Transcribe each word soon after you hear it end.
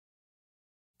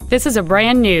This is a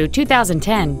brand new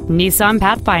 2010 Nissan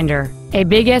Pathfinder, a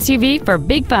big SUV for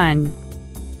big fun.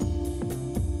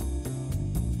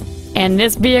 And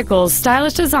this vehicle's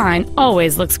stylish design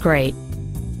always looks great.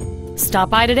 Stop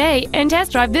by today and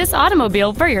test drive this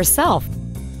automobile for yourself.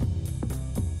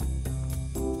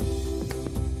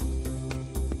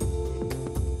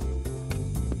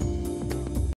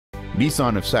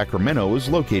 Nissan of Sacramento is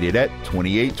located at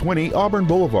 2820 Auburn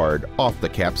Boulevard off the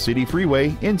Cap City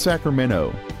Freeway in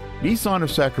Sacramento. Nissan of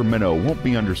Sacramento won't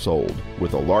be undersold.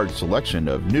 With a large selection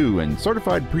of new and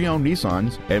certified pre-owned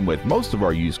Nissans, and with most of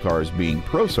our used cars being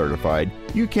Pro-certified,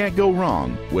 you can't go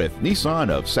wrong with Nissan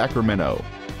of Sacramento.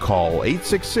 Call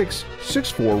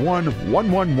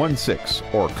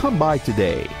 866-641-1116 or come by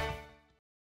today.